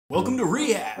Welcome to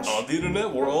Rehash! On the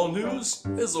internet, where all news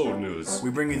is old news. We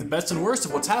bring you the best and worst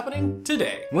of what's happening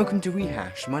today. Welcome to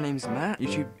Rehash. My name's Matt.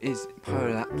 YouTube is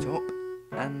Pyro Laptop,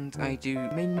 and I do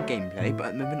mainly gameplay, but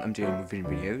at the moment I'm doing within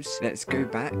videos. Let's go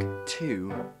back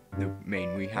to the main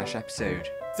Rehash episode.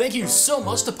 Thank you so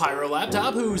much to Pyro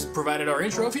Laptop, who's provided our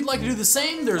intro. If you'd like to do the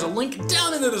same, there's a link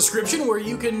down in the description where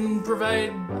you can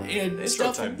provide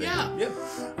stuff. Time thing.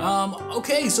 Yeah.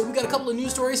 Okay, so we got a couple of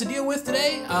news stories to deal with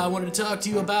today. I wanted to talk to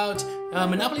you about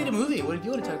Monopoly the movie. What did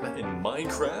you want to talk about? In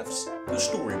Minecraft's the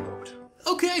story mode.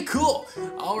 Okay, cool.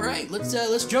 All right,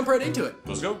 let's jump right into it.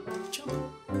 Let's go.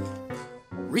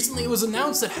 Recently, it was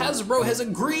announced that Hasbro has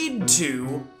agreed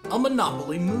to a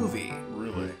Monopoly movie.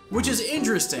 Really? Which is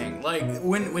interesting. Like,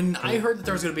 when I heard that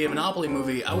there was going to be a Monopoly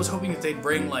movie, I was hoping that they'd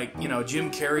bring, like, you know,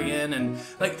 Jim Carrey in and,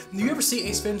 like, do you ever see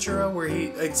Ace Ventura where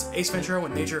it's Ace Ventura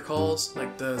When Nature Calls?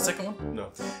 Like, the second one?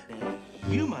 No.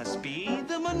 You must be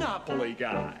the Monopoly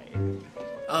guy.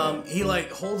 He, like,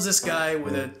 holds this guy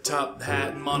with a top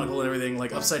hat and monocle and everything,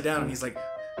 like, upside down, and he's like,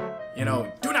 you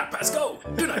know, do not pass go!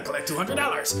 Do not collect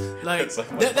 $200! Like,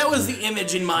 that was the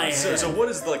image in my head. So what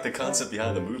is, like, the concept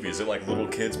behind the movie? Is it, like, little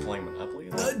kids playing Monopoly?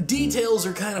 Details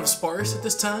are kind of sparse at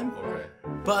this time. Okay.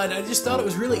 But I just thought it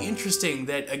was really interesting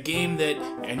that a game that,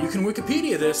 and you can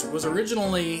Wikipedia this, was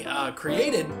originally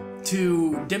created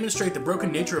to demonstrate the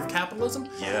broken nature of capitalism.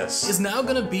 Yes. Is now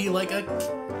going to be like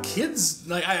a kids,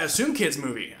 like I assume kids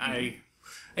movie.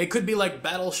 It could be like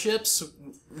Battleships,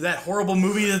 that horrible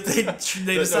movie that they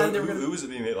decided they were going to. Who is it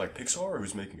being made? Like Pixar, or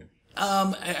who's making it?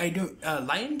 I don't,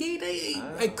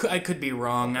 Liongate? I could be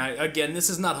wrong. Again, this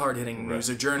is not hard-hitting news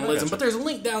or journalism, but there's a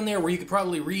link down there where you could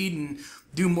probably read and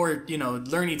do more, you know,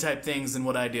 learny type things than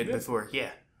what I did before.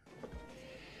 Yeah.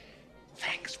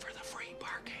 Thanks for the free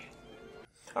parking.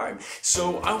 Alright,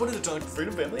 so I wanted to talk to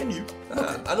Freedom Family and you.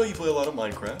 I know you play a lot of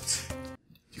Minecraft.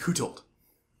 Who told?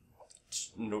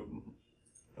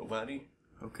 Nobody?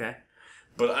 Okay.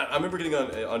 But I remember getting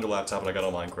on your laptop and I got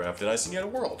on Minecraft and I seen you had a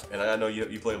world. And I know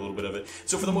you play a little bit of it.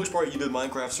 So for the most part, you did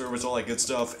Minecraft servers, all that good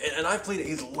stuff. And I've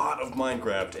played a lot of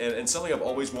Minecraft. And something I've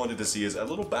always wanted to see is a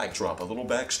little backdrop, a little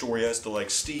backstory as to like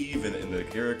Steve and the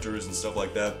characters and stuff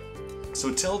like that.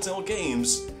 So Telltale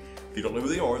Games, if you don't know who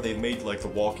they are, they've made like the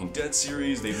Walking Dead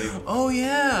series. They've made... Oh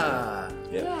yeah.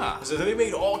 So they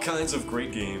made all kinds of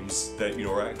great games that, you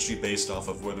know, are actually based off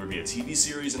of whether it be a TV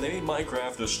series, and they made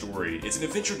Minecraft a story. It's an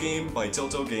adventure game by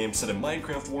Telltale Games set in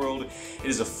Minecraft world. It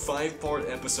is a 5-part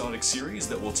episodic series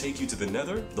that will take you to the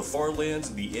Nether, the Far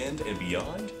Lands, the End, and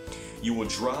beyond. You will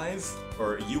drive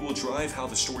how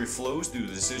the story flows through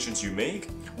the decisions you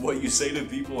make, what you say to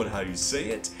people and how you say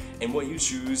it, and what you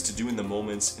choose to do in the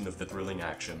moments in the thrilling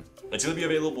action. It's going to be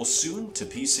available soon to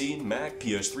PC, Mac,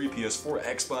 PS3, PS4,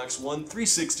 Xbox One,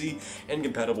 360, and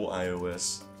compatible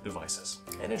iOS devices.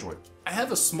 And enjoy. I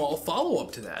have a small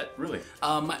follow-up to that. Really?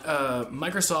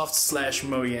 Microsoft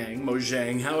 /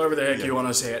 Mojang, however the heck you want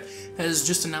to say it, has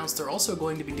just announced they're also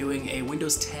going to be doing a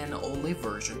Windows 10 only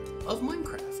version of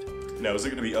Minecraft. Now, is it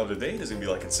going to be up to date? Is it going to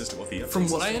be like consistent with the updates? From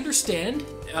what I understand,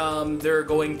 they're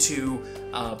going to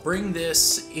bring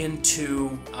this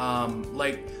into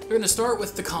they're going to start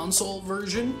with the console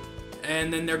version,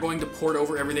 and then they're going to port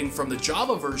over everything from the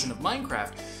Java version of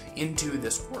Minecraft into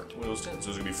this port. Windows 10, so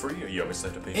it's going to be free, or you always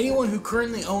have to pay? Anyone who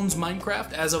currently owns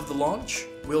Minecraft as of the launch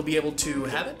will be able to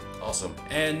have it. Awesome.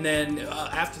 And then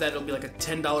after that, it'll be like a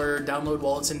 $10 download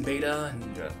while it's in beta.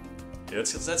 And yeah,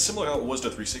 that's similar how it was to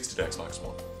 360 to Xbox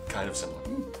One. Kind of similar.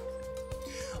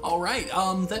 All right.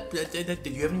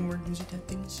 Did you have any more news or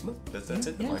things? No, that's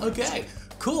it. Yeah, okay.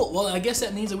 Cool. Well, I guess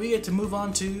that means that we get to move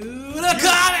on to the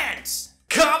comments.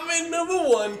 Comment number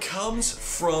 1 comes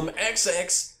from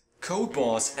XX Code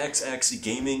Boss XX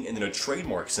Gaming, and then a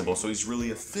trademark symbol, so he's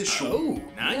really official. Oh,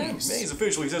 nice. Yeah, he's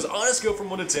official. He says, on a scale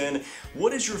from 1 to 10,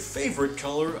 what is your favorite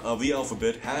color of the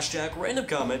alphabet? Hashtag random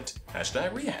comment.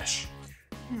 Hashtag rehash.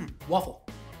 Waffle.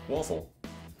 Waffle.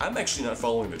 I'm actually not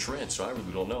following the trend, so I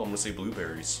really don't know. I'm gonna say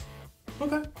blueberries.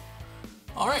 Okay.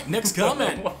 All right, next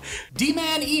comment.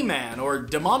 D-Man E-Man, or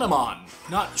Demonamon,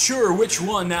 not sure which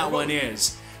one that one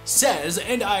is, says,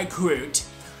 and I quote,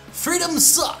 "Freedom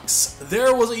sucks.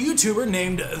 There was a YouTuber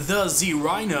named The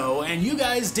Z-Rhino, and you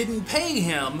guys didn't pay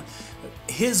him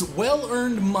his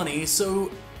well-earned money, so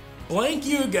blank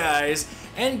you guys,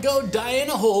 and go die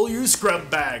in a hole, you scrub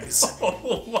bags."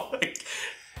 Oh my...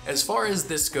 As far as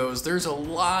this goes, there's a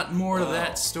lot more to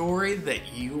that story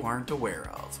that you aren't aware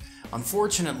of.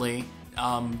 Unfortunately,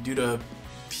 due to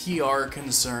PR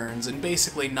concerns and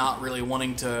basically not really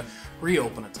wanting to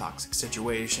reopen a toxic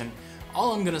situation,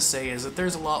 all I'm gonna say is that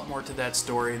there's a lot more to that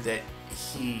story that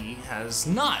he has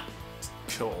not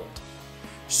told.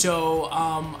 So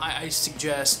I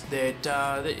suggest that,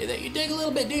 that you dig a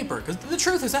little bit deeper, because the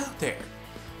truth is out there.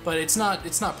 But it's not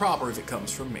proper if it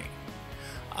comes from me.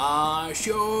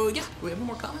 So yeah, we have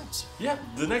more comments. Yeah,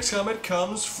 the next comment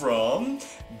comes from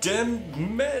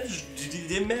Demej.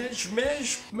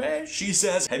 She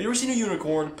says, have you ever seen a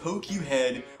unicorn poke you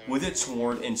head with its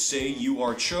horn and say you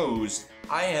are chose?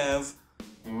 I have.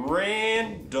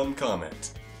 Random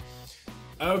comment.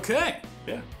 Okay.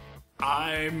 Yeah.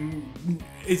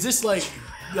 Is this like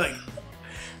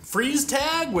freeze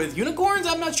tag with unicorns?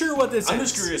 I'm not sure what this is. I'm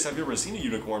just curious, have you ever seen a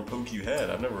unicorn poke you head?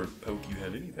 I've never poked you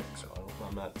head anything, so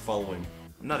I'm not following.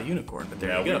 I'm not a unicorn, but there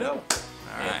Now you go. we know.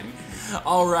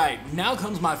 Alright, now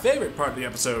comes my favorite part of the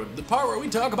episode, the part where we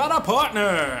talk about our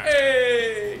partner!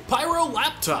 Hey! Pyro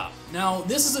Laptop. Now,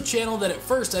 this is a channel that at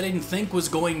first I didn't think was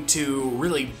going to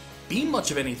really be much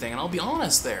of anything, and I'll be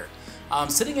honest there.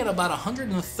 Sitting at about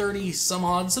 130 some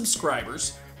odd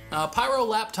subscribers, Pyro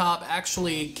Laptop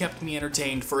actually kept me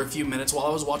entertained for a few minutes while I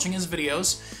was watching his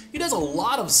videos. He does a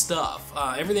lot of stuff,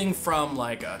 everything from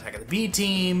like Attack of the B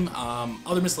Team,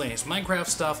 other miscellaneous Minecraft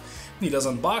stuff. He does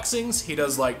unboxings, he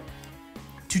does like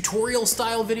tutorial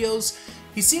style videos.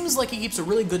 He seems like he keeps a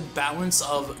really good balance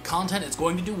of content that's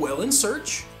going to do well in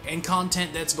search and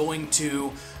content that's going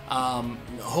to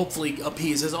hopefully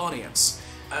appease his audience.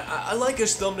 I like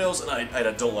his thumbnails, and I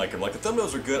don't like them. Like, the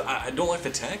thumbnails are good. I don't like the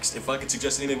text. If I could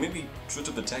suggest anything, maybe switch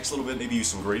up the text a little bit, maybe use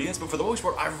some gradients. But for the most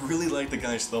part, I really like the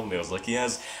guy's thumbnails. Like, he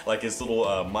has, like, his little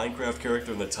Minecraft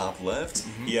character in the top left.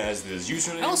 He has his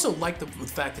username. I also like the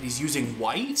fact that he's using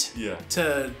white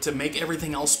to make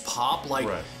everything else pop. Like,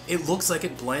 it looks like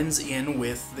it blends in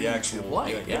with the actual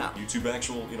white. Yeah. YouTube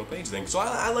actual, page thing. So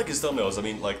I like his thumbnails. I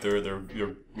mean, like,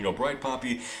 they're bright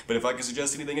poppy. But if I could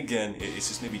suggest anything again, it's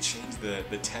just maybe change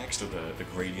the text or the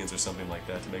gradients or something like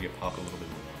that to make it pop a little bit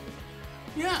more.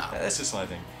 Yeah. That's just my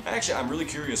thing. Actually, I'm really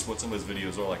curious what some of his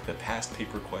videos are, like the past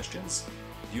paper questions.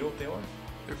 Do you know what they are?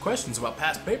 They're questions about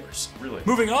past papers. Really?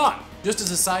 Moving on. Just as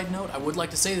a side note, I would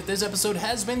like to say that this episode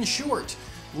has been short.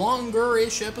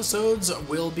 Longer-ish episodes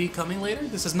will be coming later.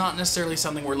 This is not necessarily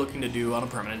something we're looking to do on a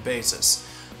permanent basis.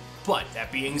 But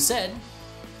that being said,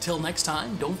 till next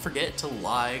time, don't forget to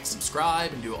like,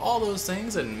 subscribe, and do all those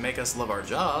things and make us love our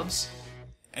jobs.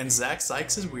 And Zakk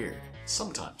Sykes is weird.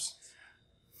 Sometimes.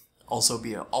 Also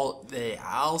be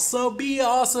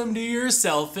awesome to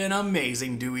yourself and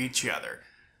amazing to each other.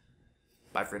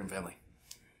 Bye, Freedom Family.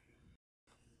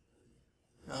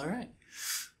 Alright.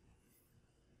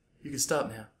 You can stop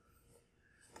now.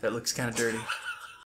 That looks kind of dirty.